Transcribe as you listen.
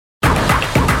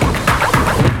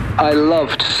I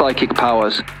loved psychic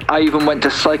powers. I even went to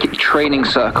psychic training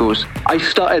circles. I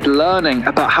started learning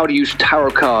about how to use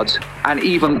tarot cards and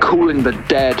even calling the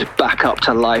dead back up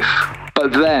to life.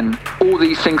 But then, all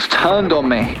these things turned on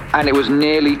me, and it was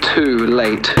nearly too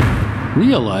late.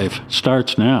 Real life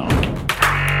starts now.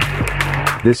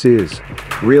 This is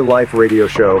Real Life Radio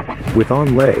Show with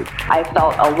On Lay. I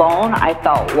felt alone. I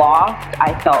felt lost.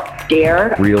 I felt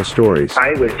scared. Real stories.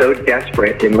 I was so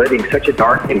desperate in living such a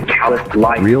dark and calloused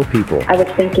life. Real people. I was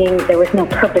thinking there was no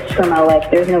purpose for my life.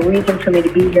 There's no reason for me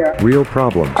to be here. Real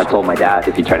problems. I told my dad,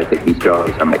 if you try to take these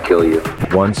drugs, I'm going to kill you.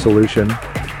 One solution.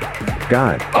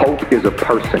 God. Hope is a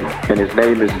person, and his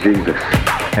name is Jesus.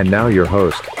 And now your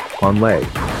host, On Lay.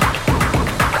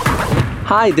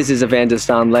 Hi, this is Evangelist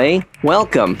Anh.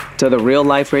 Welcome to the Real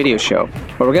Life Radio Show,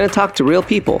 where we're going to talk to real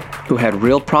people who had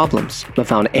real problems but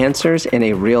found answers in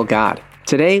a real God.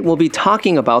 Today, we'll be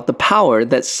talking about the power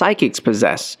that psychics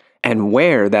possess and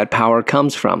where that power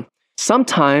comes from.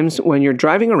 Sometimes when you're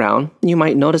driving around, you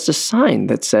might notice a sign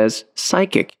that says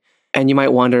psychic, and you might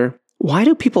wonder, why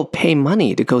do people pay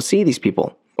money to go see these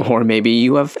people? Or maybe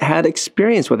you have had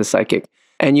experience with a psychic,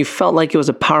 and you felt like it was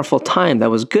a powerful time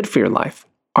that was good for your life.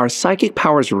 Are psychic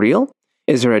powers real?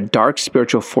 Is there a dark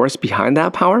spiritual force behind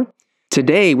that power?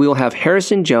 Today, we will have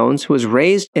Harrison Jones, who was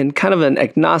raised in kind of an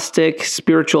agnostic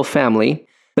spiritual family,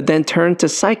 but then turned to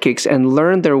psychics and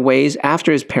learned their ways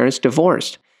after his parents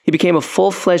divorced. He became a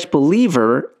full-fledged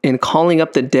believer in calling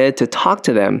up the dead to talk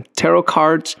to them, tarot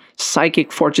cards,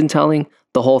 psychic fortune-telling,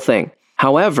 the whole thing.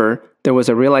 However, there was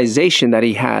a realization that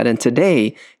he had, and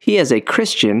today, he is a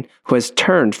Christian who has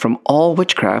turned from all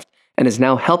witchcraft and is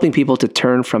now helping people to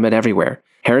turn from it everywhere.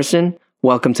 Harrison,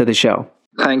 welcome to the show.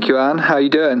 Thank you, Anne. How are you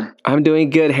doing? I'm doing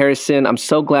good, Harrison. I'm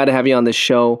so glad to have you on the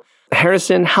show.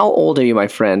 Harrison, how old are you, my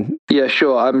friend? Yeah,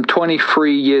 sure. I'm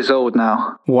 23 years old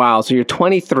now. Wow, so you're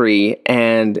 23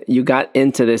 and you got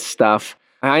into this stuff.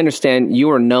 I understand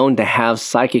you are known to have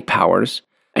psychic powers,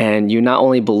 and you not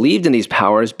only believed in these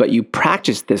powers, but you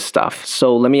practiced this stuff.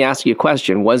 So let me ask you a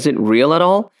question. Was it real at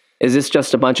all? Is this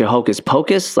just a bunch of hocus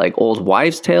pocus, like old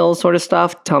wives' tales sort of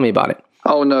stuff? Tell me about it.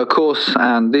 Oh, no, of course.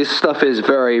 And this stuff is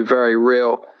very, very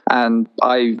real. And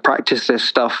I practiced this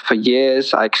stuff for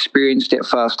years. I experienced it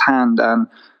firsthand. And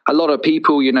a lot of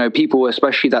people, people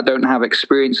especially that don't have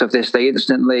experience of this, they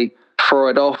instantly throw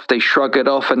it off. They shrug it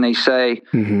off and they say,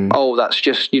 oh, that's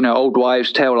just, old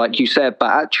wives' tale, like you said. But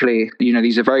actually,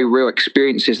 these are very real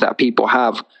experiences that people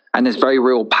have. And there's very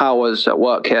real powers at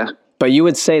work here. But you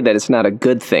would say that it's not a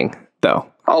good thing, though.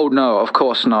 Oh, no, of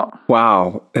course not.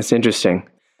 Wow, that's interesting.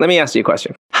 Let me ask you a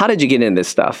question. How did you get into this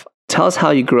stuff? Tell us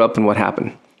how you grew up and what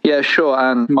happened. Yeah, sure.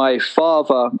 And my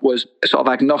father was a sort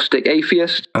of agnostic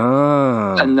atheist.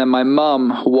 Ah. And then my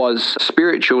mum was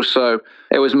spiritual. So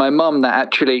it was my mum that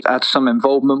actually had some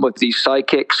involvement with these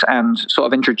psychics and sort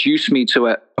of introduced me to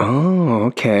it. Oh,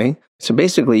 okay. So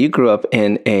basically you grew up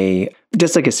in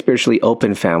just like a spiritually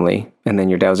open family, and then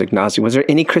your dad was agnostic. Was there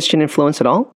any Christian influence at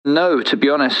all? No, to be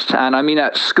honest. And I mean,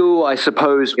 at school, I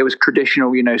suppose it was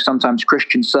traditional, sometimes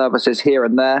Christian services here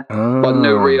and there, but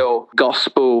no real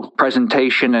gospel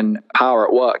presentation and power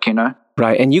at work,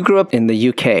 Right. And you grew up in the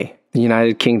UK, the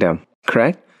United Kingdom,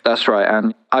 correct? That's right.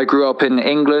 And I grew up in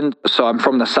England, so I'm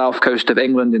from the south coast of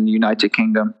England in the United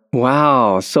Kingdom.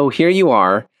 Wow. So here you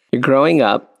are, you're growing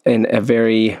up in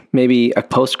maybe a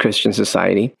post-Christian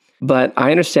society. But I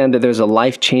understand that there's a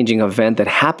life-changing event that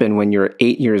happened when you're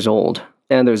 8 years old.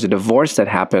 And there's a divorce that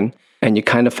happened, and you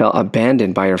kind of felt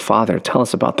abandoned by your father. Tell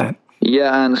us about that.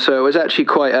 Yeah, and so it was actually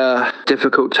quite a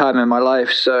difficult time in my life.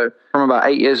 So from about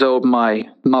 8 years old, my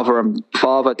mother and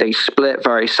father, they split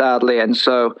very sadly. And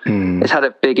so it's had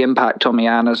a big impact on me.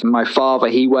 And as my father,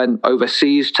 he went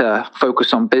overseas to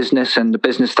focus on business and the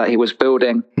business that he was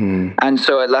building. And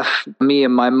so it left me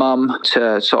and my mum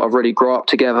to sort of really grow up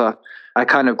together. I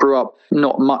kind of grew up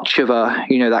not much of a,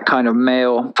 that kind of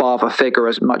male father figure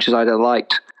as much as I'd have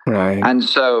liked. Right. And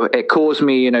so it caused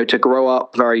me, to grow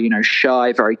up very,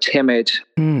 shy, very timid.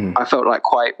 I felt like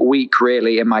quite weak,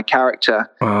 really, in my character.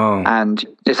 Wow. And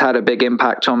it's had a big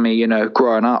impact on me,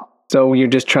 growing up. So you're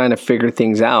just trying to figure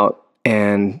things out.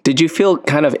 And did you feel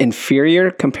kind of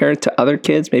inferior compared to other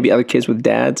kids, maybe other kids with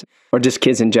dads, or just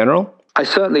kids in general? I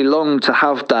certainly longed to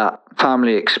have that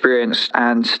family experience.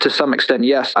 And to some extent,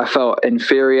 yes, I felt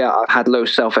inferior. I had low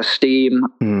self-esteem.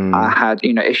 I had,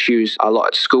 issues a lot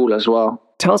at school as well.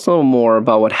 Tell us a little more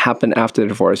about what happened after the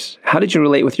divorce. How did you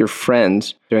relate with your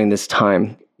friends during this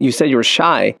time? You said you were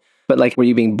shy, but were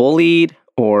you being bullied?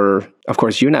 Or, of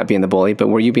course, you're not being the bully, but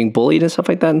were you being bullied and stuff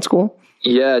like that in school?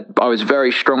 Yeah, I was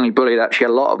very strongly bullied actually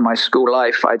a lot of my school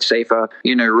life, I'd say for,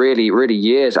 really, really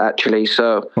years actually.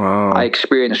 So I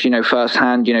experienced,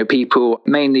 firsthand, people,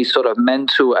 mainly sort of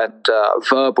mental and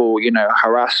verbal,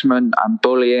 harassment and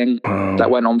bullying that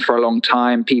went on for a long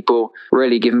time. People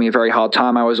really giving me a very hard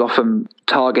time. I was often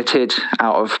targeted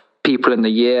out of people in the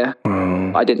year.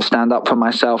 I didn't stand up for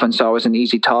myself, and so I was an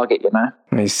easy target,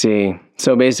 I see.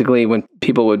 So basically when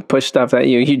people would push stuff at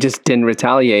you, you just didn't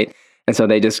retaliate. And so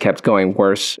they just kept going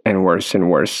worse and worse and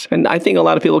worse. And I think a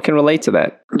lot of people can relate to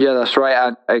that. Yeah, that's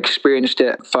right. I experienced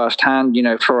it firsthand,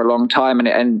 for a long time.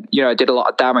 And it did a lot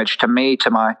of damage to me,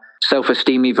 to my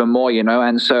self-esteem even more,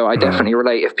 And so I definitely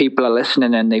relate. If people are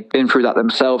listening and they've been through that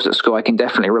themselves at school, I can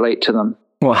definitely relate to them.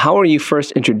 Well, how were you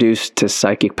first introduced to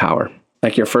psychic power?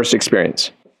 Like your first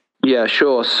experience? Yeah,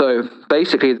 sure. So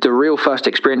basically the real first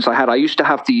experience I had, I used to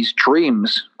have these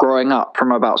dreams growing up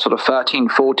from about sort of 13,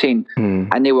 14,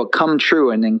 and they would come true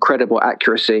in incredible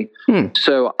accuracy.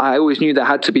 So I always knew there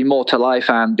had to be more to life,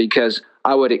 Anne, because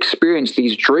I would experience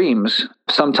these dreams.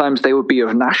 Sometimes they would be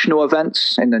of national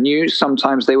events in the news.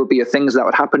 Sometimes they would be of things that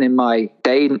would happen in my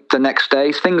day, the next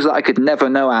day, things that I could never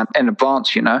know in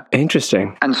advance,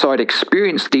 Interesting. And so I'd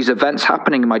experience these events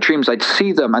happening in my dreams. I'd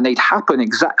see them and they'd happen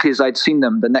exactly as I'd seen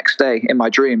them the next day in my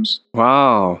dreams.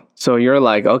 Wow. So you're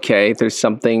like, okay, there's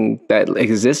something that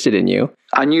existed in you.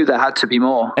 I knew there had to be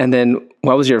more. And then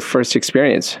what was your first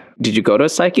experience? Did you go to a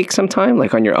psychic sometime,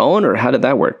 like on your own, or how did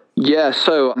that work? Yeah,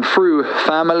 so through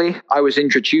family, I was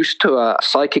introduced to a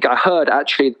psychic. I heard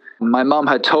actually, my mum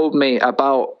had told me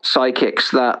about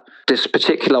psychics, that this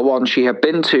particular one she had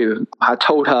been to had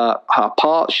told her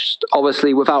past,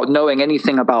 obviously without knowing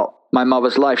anything about my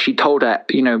mother's life. She told her,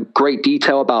 great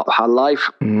detail about her life,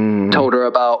 told her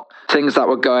about things that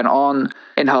were going on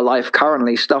in her life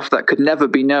currently, stuff that could never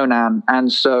be known,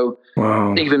 and so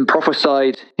even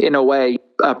prophesied in a way,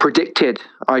 predicted,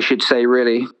 I should say,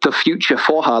 really, the future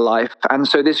for her life. And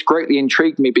so this greatly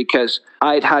intrigued me because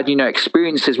I'd had,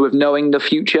 experiences with knowing the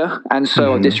future. And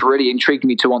so this really intrigued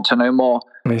me to want to know more.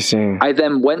 I see. I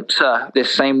then went to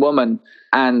this same woman,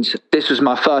 and this was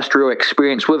my first real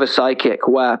experience with a psychic,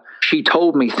 where she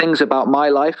told me things about my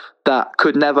life that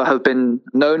could never have been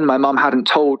known. My mum hadn't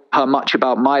told her much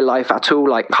about my life at all,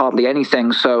 like hardly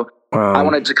anything. So I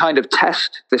wanted to kind of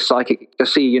test this psychic to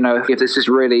see, if this is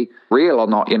really real or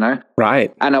not,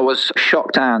 Right. And I was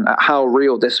shocked, Anne, at how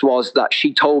real this was, that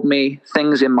she told me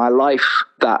things in my life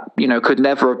that, could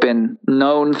never have been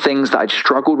known, things that I'd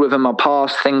struggled with in my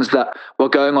past, things that were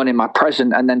going on in my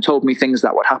present, and then told me things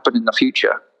that would happen in the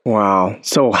future. Wow.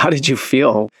 So how did you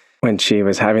feel when she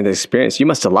was having this experience? You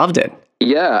must have loved it.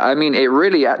 Yeah, I mean, it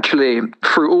really actually,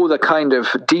 through all the kind of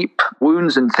deep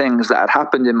wounds and things that had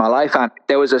happened in my life, and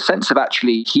there was a sense of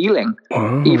actually healing.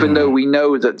 Even though we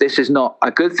know that this is not a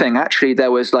good thing, actually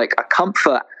there was like a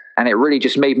comfort, and it really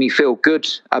just made me feel good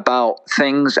about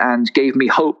things and gave me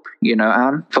hope,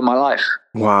 Anne, for my life.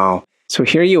 Wow. So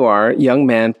here you are, young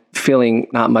man, feeling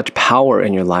not much power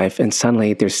in your life, and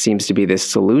suddenly there seems to be this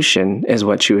solution is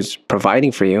what she was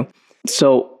providing for you.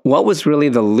 So what was really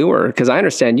the lure? Because I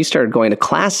understand you started going to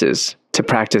classes to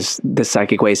practice the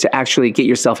psychic ways, to actually get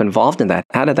yourself involved in that.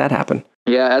 How did that happen?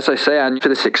 Yeah, as I say, and for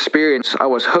this experience, I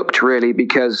was hooked really,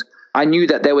 because I knew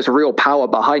that there was a real power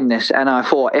behind this. And I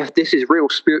thought, if this is real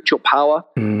spiritual power,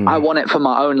 I want it for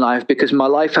my own life, because my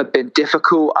life had been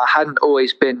difficult. I hadn't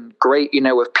always been great,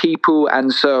 with people.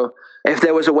 And so if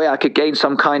there was a way I could gain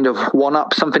some kind of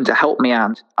one-up, something to help me,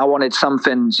 and I wanted some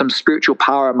spiritual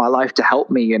power in my life to help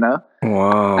me,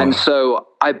 Wow. And so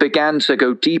I began to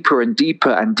go deeper and deeper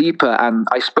and deeper. And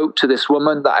I spoke to this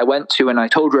woman that I went to, and I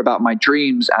told her about my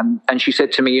dreams. And she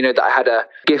said to me, that I had a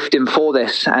gift in for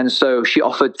this. And so she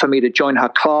offered for me to join her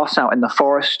class out in the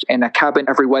forest in a cabin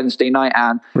every Wednesday night.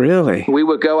 And really, we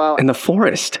would go out in the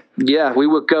forest. Yeah, we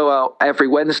would go out every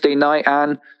Wednesday night,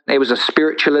 and it was a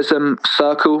spiritualism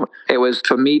circle. It was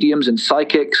for mediums and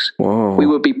psychics. Whoa. We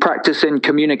would be practicing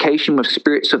communication with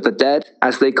spirits of the dead,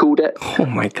 as they called it. Oh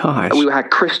my gosh. We had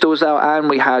crystals out, and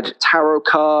we had tarot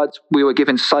cards. We were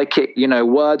giving psychic,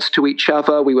 words to each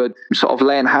other. We were sort of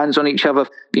laying hands on each other,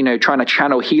 trying to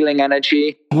channel healing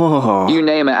energy. Whoa. You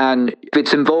name it. And if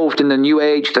it's involved in the new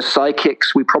age, the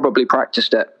psychics, we probably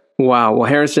practiced it. Wow. Well,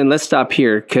 Harrison, let's stop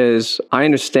here, because I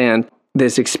understand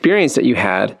this experience that you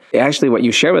had. Actually, what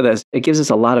you share with us, it gives us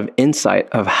a lot of insight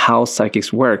of how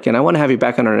psychics work. And I want to have you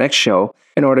back on our next show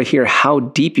in order to hear how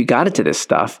deep you got into this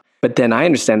stuff. But then I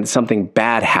understand that something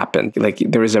bad happened. Like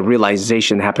there was a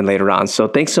realization that happened later on. So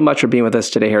thanks so much for being with us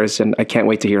today, Harrison. I can't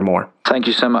wait to hear more. Thank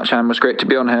you so much, Anne. It was great to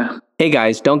be on here. Hey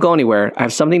guys, don't go anywhere. I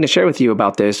have something to share with you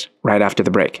about this right after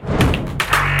the break.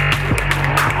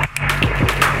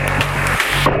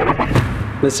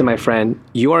 Listen, my friend,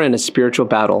 you are in a spiritual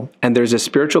battle, and there's a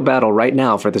spiritual battle right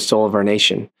now for the soul of our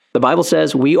nation. The Bible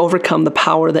says we overcome the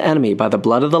power of the enemy by the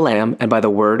blood of the Lamb and by the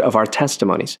word of our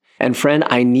testimonies. And friend,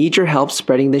 I need your help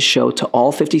spreading this show to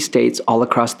all 50 states all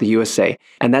across the USA,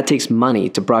 and that takes money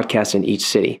to broadcast in each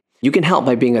city. You can help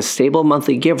by being a stable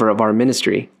monthly giver of our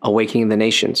ministry, Awakening the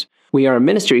Nations. We are a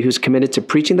ministry who's committed to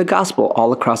preaching the gospel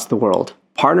all across the world.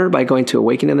 Partner by going to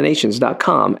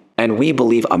awakeningthenations.com, and we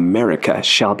believe America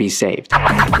shall be saved.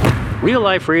 Real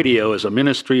Life Radio is a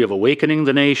ministry of Awakening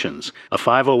the Nations, a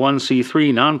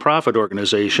 501c3 nonprofit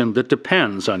organization that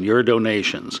depends on your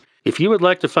donations. If you would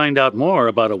like to find out more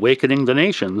about Awakening the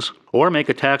Nations or make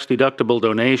a tax-deductible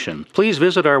donation, please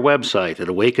visit our website at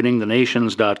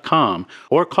awakeningthenations.com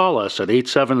or call us at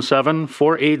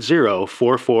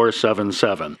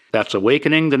 877-480-4477. That's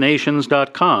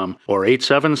awakeningthenations.com or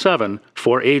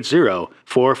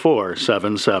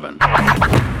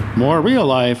 877-480-4477. More Real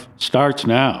Life starts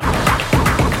now.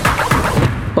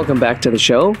 Welcome back to the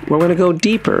show. We're going to go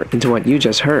deeper into what you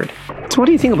just heard. So what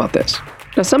do you think about this?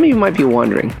 Now, some of you might be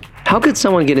wondering, how could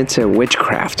someone get into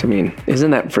witchcraft? I mean,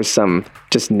 isn't that for some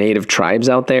just native tribes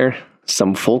out there?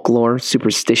 Some folklore,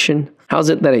 superstition? How is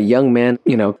it that a young man,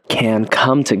 can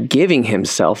come to giving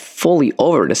himself fully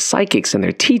over to psychics and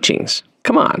their teachings?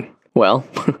 Come on. Well,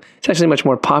 it's actually much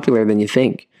more popular than you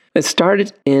think. It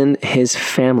started in his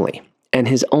family, and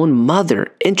his own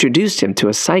mother introduced him to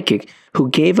a psychic who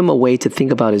gave him a way to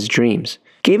think about his dreams,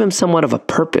 gave him somewhat of a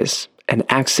purpose and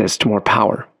access to more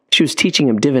power. She was teaching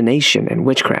him divination and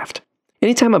witchcraft.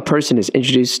 Anytime a person is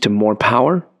introduced to more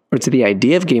power, or to the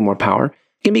idea of getting more power,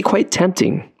 it can be quite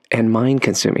tempting and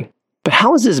mind-consuming. But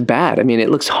how is this bad? I mean, it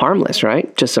looks harmless,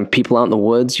 right? Just some people out in the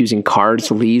woods using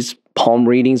cards, leaves, palm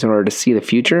readings in order to see the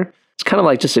future. It's kind of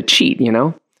like just a cheat,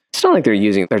 It's not like they're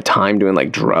using their time doing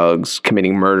like drugs,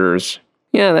 committing murders.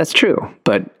 Yeah, that's true.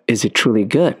 But is it truly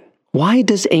good? Why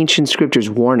does ancient scriptures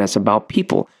warn us about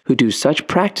people who do such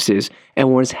practices and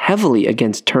warns heavily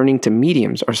against turning to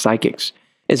mediums or psychics?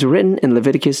 It's written in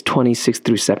Leviticus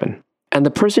 26-7. And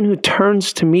the person who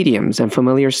turns to mediums and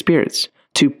familiar spirits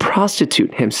to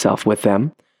prostitute himself with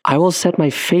them, I will set my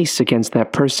face against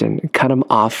that person and cut him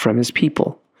off from his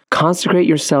people. Consecrate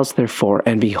yourselves therefore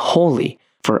and be holy,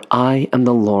 for I am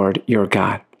the Lord your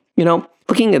God.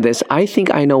 Looking at this, I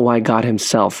think I know why God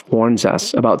himself warns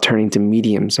us about turning to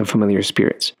mediums and familiar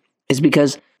spirits. It's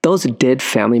because those dead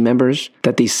family members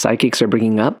that these psychics are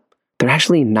bringing up, they're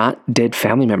actually not dead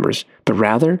family members, but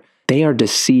rather they are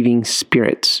deceiving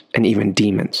spirits and even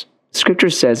demons. Scripture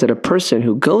says that a person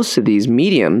who goes to these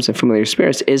mediums and familiar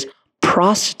spirits is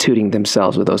prostituting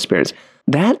themselves with those spirits.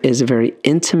 That is a very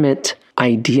intimate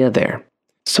idea there.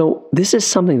 So this is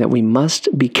something that we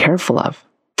must be careful of.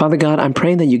 Father God, I'm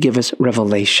praying that you give us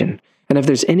revelation. And if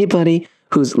there's anybody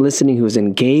who's listening who's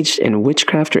engaged in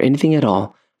witchcraft or anything at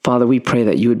all, Father, we pray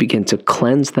that you would begin to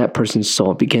cleanse that person's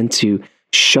soul, begin to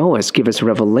show us, give us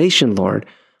revelation, Lord,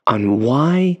 on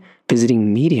why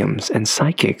visiting mediums and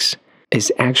psychics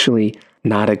is actually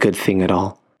not a good thing at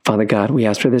all. Father God, we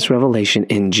ask for this revelation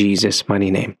in Jesus' mighty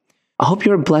name. I hope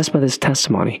you are blessed by this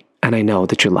testimony, and I know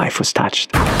that your life was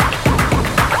touched.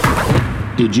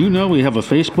 Did you know we have a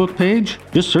Facebook page?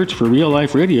 Just search for Real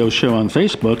Life Radio Show on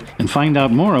Facebook and find out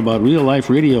more about Real Life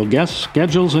Radio guests,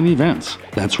 schedules, and events.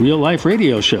 That's Real Life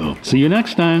Radio Show. See you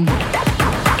next time.